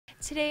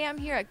Today I'm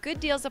here at Good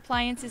Deals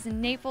Appliances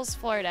in Naples,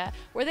 Florida,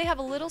 where they have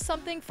a little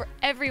something for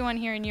everyone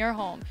here in your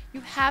home.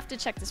 You have to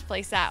check this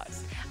place out.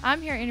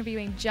 I'm here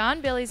interviewing John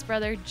Billy's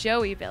brother,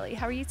 Joey Billy.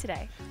 How are you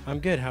today?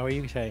 I'm good. How are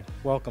you today?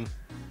 Welcome.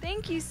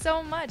 Thank you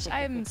so much.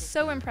 I am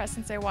so impressed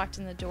since I walked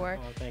in the door.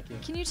 Oh, thank you.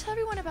 Can you tell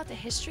everyone about the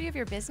history of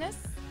your business?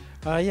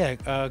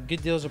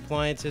 Good Deals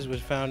Appliances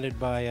was founded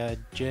by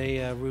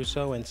Jay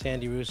Russo and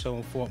Sandy Russo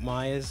in Fort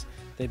Myers.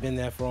 They've been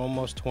there for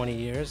almost 20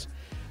 years,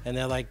 and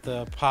they're like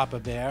the Papa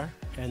Bear.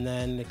 And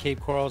then the Cape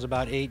Coral's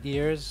about 8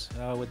 years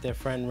with their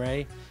friend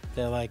Ray.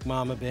 They're like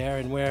Mama Bear,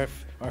 and we're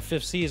our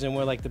fifth season.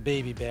 We're like the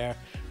Baby Bear,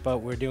 but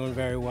we're doing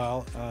very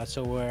well.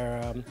 So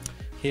we're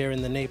here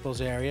in the Naples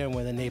area, and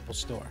we're the Naples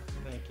store.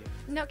 Thank you.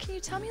 Now, can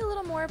you tell me a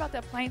little more about the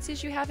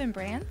appliances you have and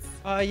brands?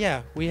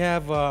 We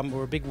have,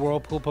 we're a big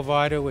Whirlpool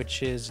provider,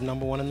 which is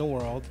 #1 in the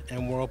world,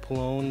 and Whirlpool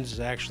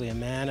owns actually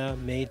Amana,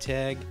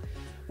 Maytag,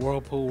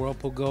 Whirlpool,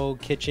 Whirlpool Go,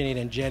 KitchenAid,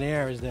 and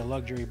JennAir is their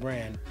luxury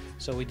brand.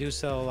 So we do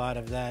sell a lot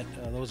of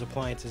those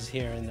appliances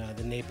here in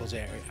the Naples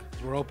area.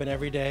 We're open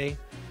every day,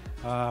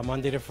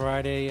 Monday to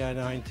Friday,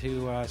 9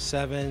 to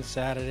 7.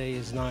 Saturday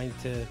is 9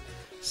 to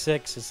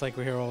 6. It's like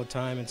we're here all the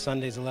time, and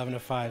Sunday's 11 to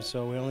 5.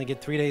 So we only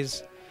get 3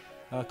 days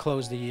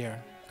closed a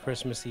year: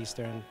 Christmas,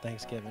 Easter, and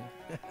Thanksgiving.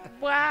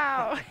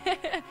 Wow!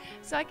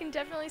 So I can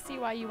definitely see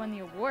why you won the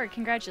award.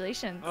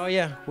 Congratulations. Oh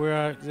yeah,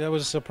 that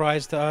was a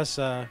surprise to us.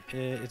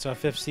 It's our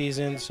 5th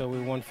season, so we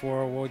won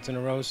 4 awards in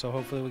a row. So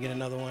hopefully we get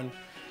another one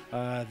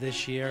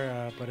this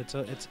year. But it's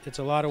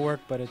a lot of work,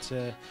 but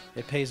it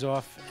pays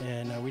off,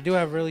 and we do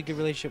have a really good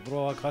relationship with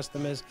all our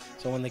customers.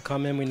 So when they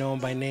come in, we know them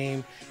by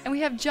name. And we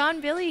have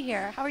John Billy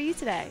here. How are you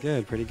today?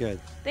 Good, pretty good.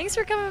 Thanks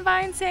for coming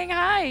by and saying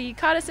hi. You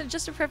caught us at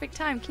just a perfect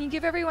time. Can you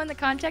give everyone the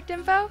contact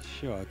info?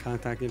 Sure.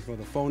 Contact info.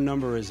 The phone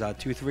number is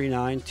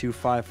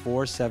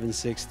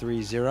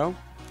 239-254-7630,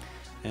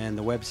 and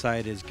the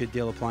website is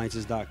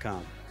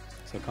gooddealappliances.com.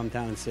 So come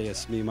down and see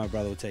us. Me and my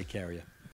brother will take care of you.